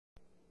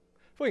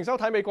歡迎收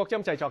睇美國之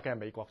音製作嘅《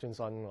美國專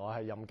訊》，我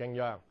係任敬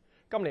央。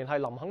今年係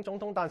林肯總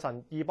統誕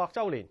辰200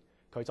週年，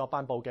佢所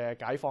頒布嘅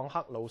《解放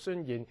黑奴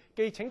宣言》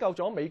既拯救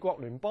咗美國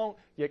聯邦，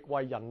亦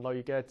為人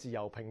類嘅自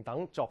由平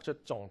等作出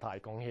重大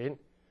貢獻。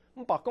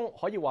白宮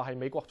可以話係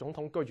美國總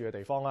統居住嘅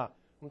地方啦。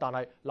但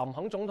係林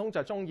肯總統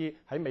就中意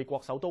喺美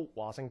國首都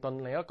華盛頓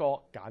另一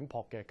個簡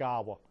樸嘅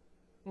家喎。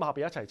下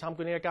邊一齊參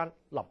觀呢一間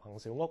林肯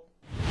小屋。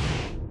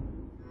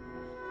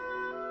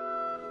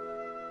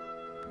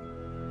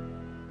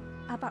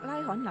亞伯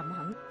拉罕·林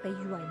肯被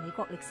譽為美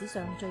國歷史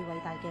上最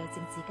偉大嘅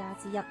政治家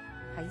之一。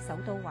喺首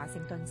都華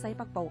盛頓西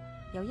北部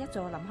有一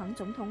座林肯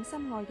總統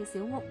心愛嘅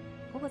小屋，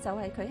嗰個就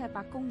係佢喺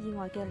白宮以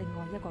外嘅另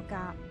外一個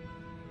家。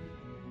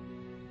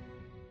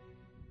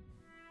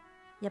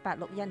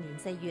1861年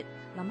4月，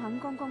林肯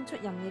剛剛出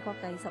任美國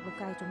第16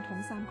屆總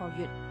統3個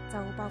月，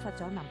就爆發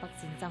咗南北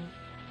戰爭。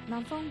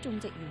南方種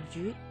植園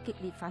主激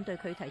烈反對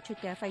佢提出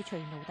嘅廢除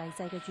奴隸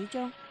制嘅主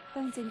張，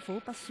向政府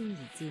不宣而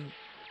戰。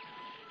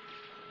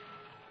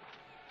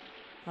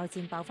內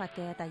戰爆發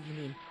嘅第2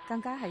年，更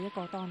加係一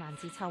個多難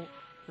之秋。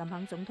林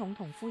肯總統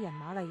同夫人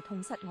瑪麗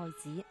痛失愛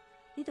子，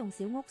呢棟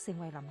小屋成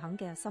為林肯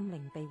嘅心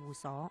靈庇護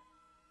所。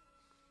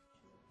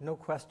No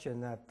question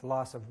that the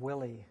loss of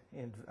Willie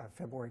in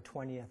February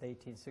 20th,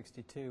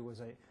 1862 was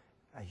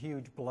a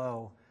huge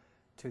blow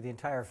to the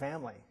entire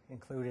family,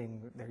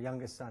 including their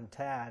youngest son,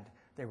 Tad.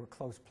 They were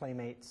close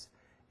playmates,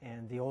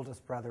 and the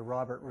oldest brother,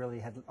 Robert,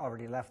 really had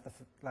already left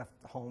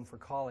home for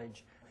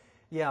college.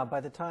 Yeah,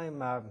 by the time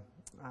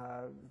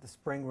the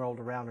spring rolled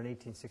around in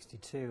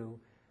 1862,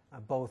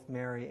 both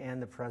Mary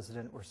and the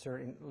president were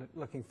certainly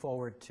looking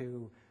forward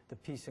to the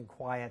peace and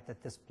quiet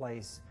that this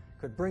place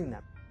could bring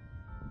them.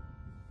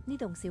 呢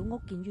棟小屋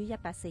建於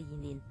1842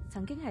年，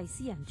曾經係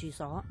私人住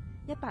所。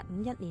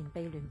1851年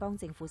被聯邦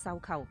政府收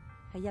購。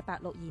喺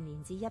1862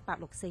年至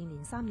1864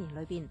年3年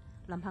裏邊，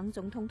林肯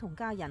總統同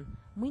家人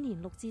每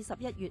年6至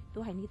11月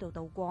都喺呢度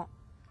度過。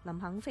林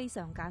肯非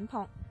常簡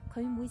樸，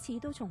佢每次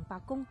都從白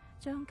宮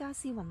將家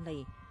私運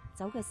嚟，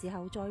走嘅時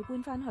候再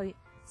搬返去，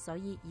所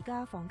以而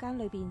家房間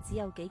裏邊只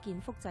有幾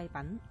件複製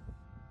品。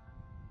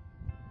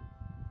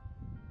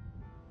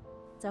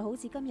就好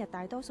似今日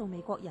大多數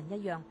美國人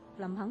一樣，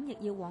林肯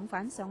亦要往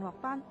返上落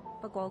班，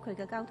不過佢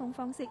嘅交通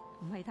方式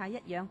唔係太一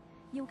樣，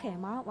要騎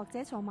馬或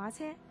者坐馬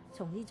車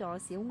從呢座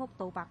小屋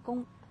到白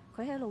宮。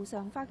佢喺路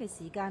上花嘅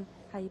時間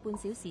係半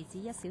小時至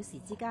1小時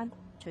之間，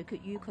取決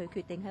於佢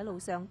決定喺路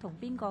上同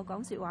邊個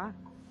講説話。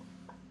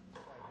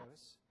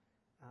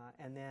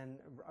And then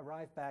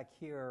arrive back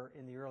here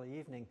in the early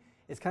evening.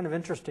 It's kind of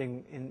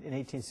interesting. In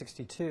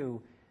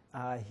 1862,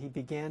 he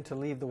began to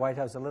leave the White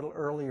House a little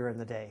earlier in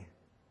the day.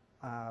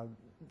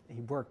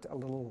 He worked a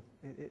little.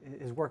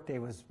 His workday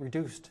was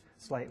reduced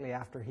slightly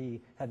after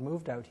he had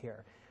moved out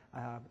here,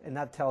 and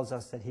that tells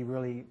us that he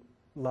really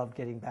loved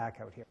getting back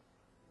out here.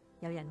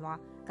 有人話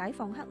解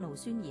放黑奴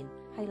宣言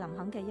係林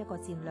肯嘅一個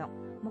戰略，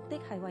目的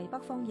係為北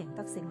方贏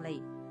得勝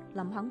利。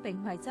林肯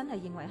並唔係真係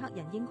認為黑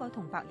人應該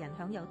同白人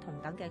享有同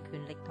等嘅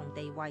權力同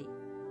地位。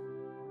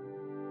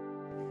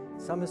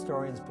Some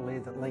historians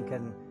believe that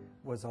Lincoln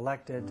was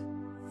elected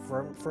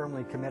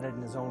firmly committed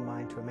in his own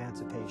mind to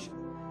emancipation.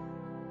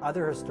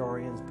 Other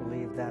historians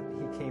believe that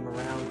he came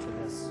around to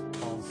this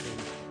policy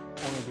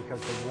only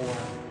because the war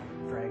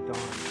dragged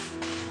on.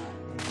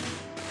 And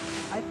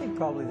I think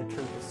probably the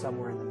truth is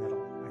somewhere in the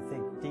middle. I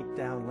think deep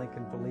down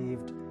Lincoln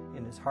believed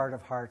in his heart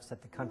of hearts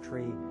that the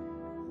country,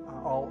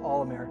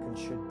 all Americans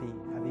should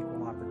have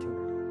equal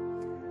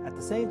opportunity. At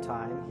the same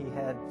time, he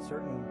had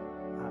certain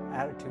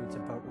attitudes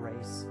about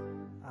race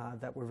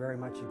that were very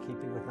much in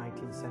keeping with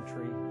 19th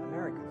century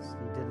Americans.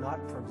 He did not,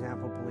 for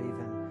example, believe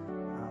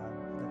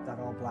in that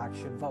all blacks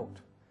should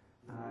vote,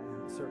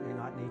 and certainly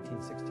not in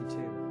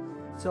 1862.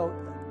 So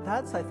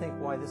that's, I think,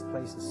 why this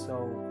place is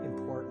so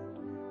important.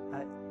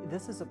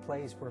 This is a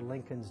place where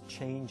Lincoln's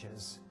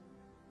changes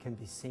can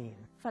be seen.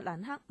 弗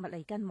蘭克·麥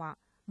利根話：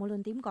無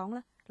論點講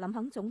呢，林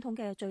肯總統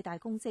嘅最大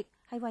功績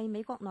係為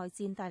美國內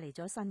戰帶嚟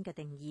咗新嘅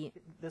定義。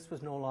This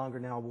was no longer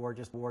now a war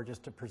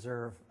just to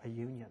preserve a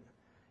union.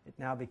 It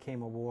now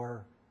became a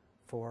war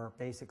for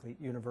basically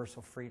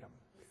universal freedom.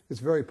 It's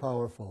very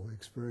powerful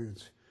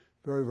experience,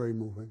 very, very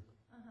moving,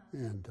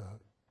 and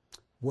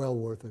well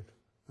worth it.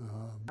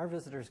 Our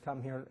visitors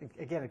come here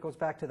again. It goes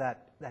back to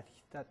that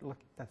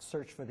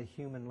search for the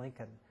human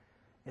Lincoln.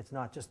 It's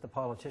not just the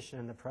politician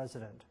and the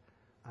president.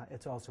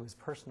 It's also his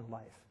personal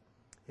life,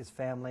 his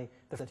family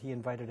that he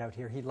invited out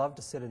here. He loved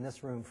to sit in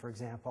this room, for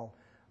example,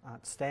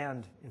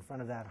 stand in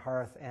front of that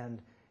hearth,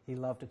 and he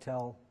loved to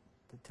tell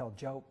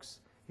jokes.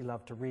 He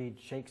loved to read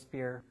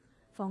Shakespeare.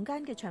 房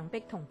間嘅牆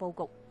壁同佈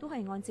局都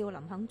係按照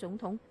林肯總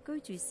統居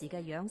住時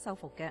嘅樣修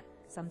復嘅，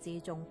甚至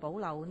仲保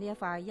留呢一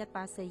塊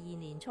1842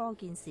年初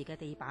建時嘅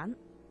地板。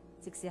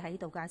即使喺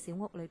度假小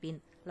屋裏邊，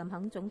林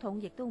肯總統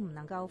亦都唔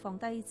能夠放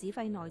低指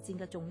揮內戰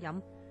嘅重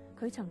任。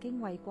佢曾經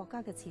為國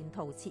家嘅前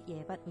途徹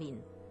夜不眠。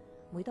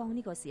每當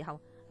呢個時候，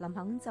林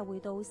肯就會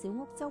到小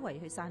屋周圍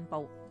去散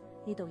步。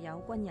呢度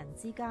有軍人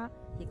之家，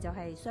亦就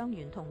係傷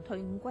員同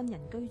退伍軍人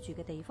居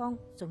住嘅地方，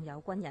仲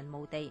有軍人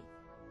墓地。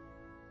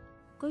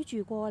居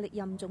住過歷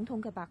任總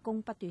統嘅白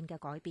宮不斷嘅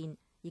改變，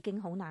已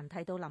經好難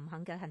睇到林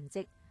肯嘅痕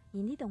跡。而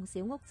呢棟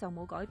小屋就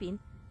冇改變，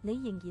你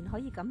仍然可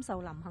以感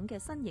受林肯嘅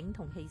身影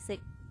同氣息。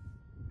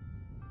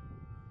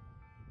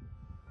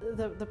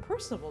The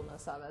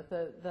personableness of it,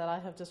 that I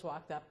have just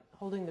walked up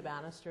holding the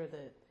banister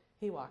that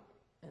he walked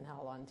and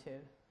held on to,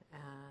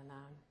 and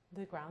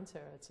the grounds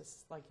here, it's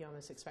just like you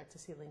almost expect to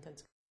see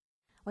Lincoln's.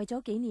 為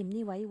咗紀念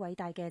呢位偉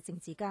大嘅政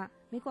治家，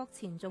美國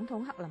前總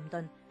統克林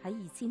頓喺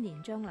2000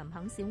年將林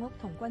肯小屋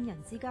同軍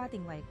人之家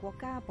定為國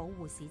家保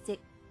護史蹟，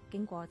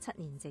經過7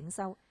年整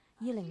修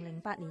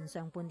，2008年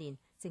上半年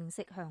正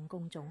式向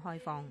公眾開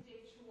放。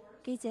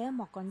記者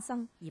莫幹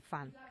生、葉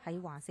凡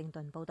喺華盛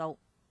頓報導。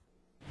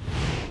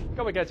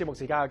今日嘅節目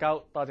時間就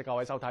夠，多謝各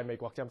位收睇美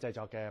國之音製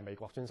作嘅美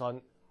國專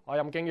訊，我係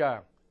任敬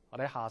陽，我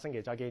哋下星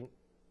期再見。